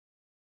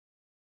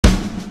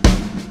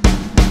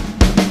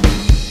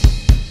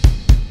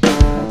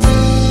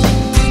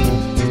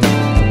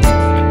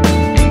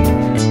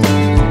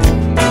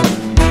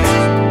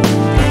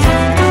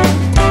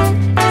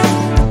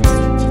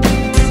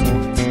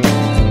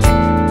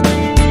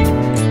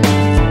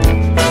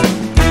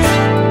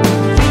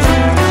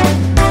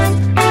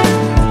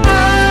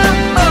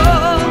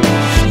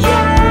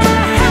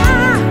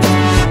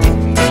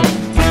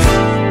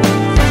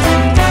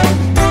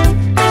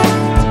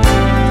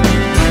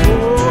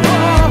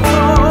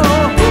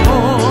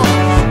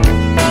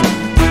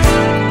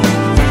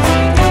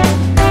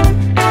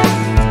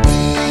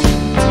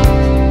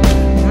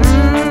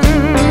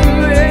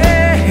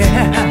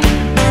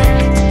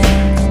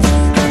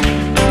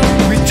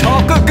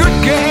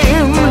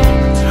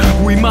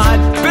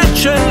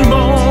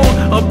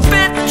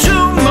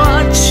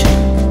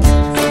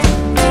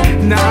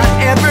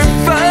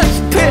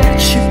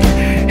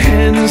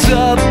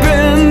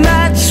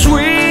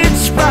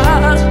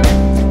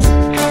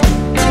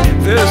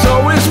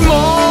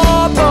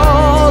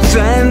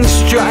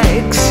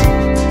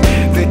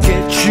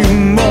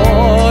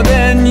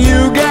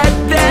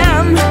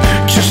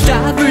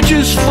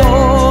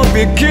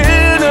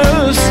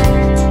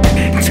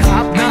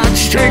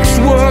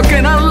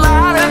and a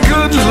lot of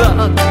good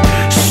luck.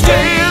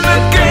 Stay in the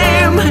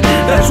game,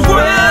 that's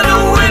where the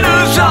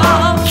winners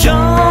are.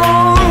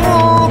 Don't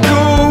walk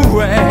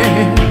away.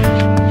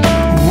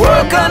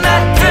 Work on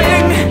that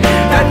thing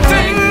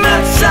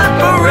that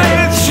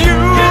separates you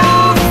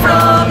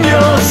from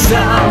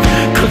yourself.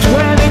 'Cause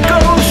when it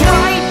goes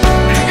right,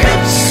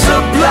 it's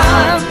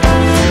sublime.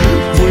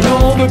 When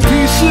all the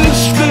pieces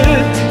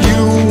fit,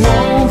 you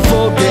won't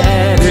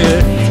forget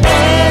it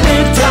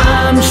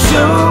anytime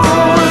soon.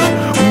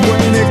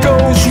 When it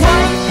goes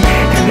right,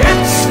 and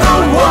it's the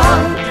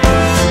one,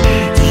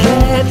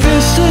 yeah,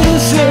 this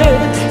is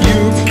it.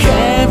 You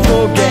can't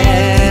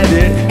forget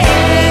it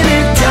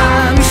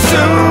anytime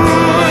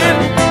soon.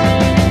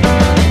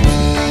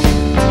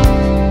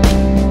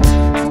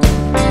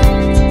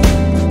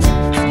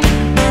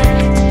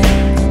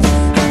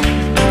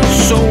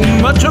 So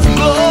much of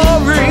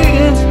glory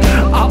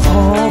are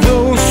all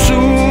those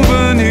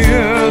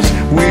souvenirs.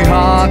 We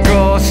hock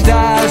or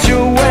styles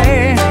your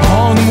way,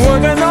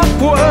 onward and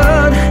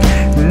upward.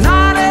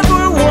 Not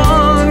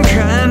everyone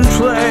can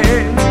play,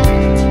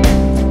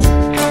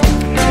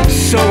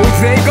 so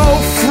they go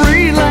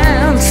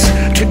freelance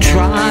to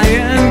try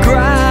and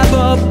grab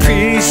a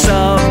piece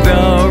of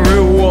the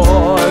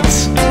rewards.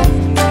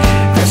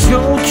 There's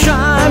no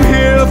time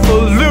here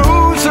for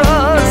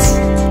losers,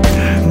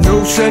 no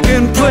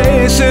second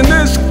place in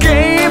this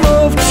game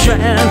of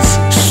chance.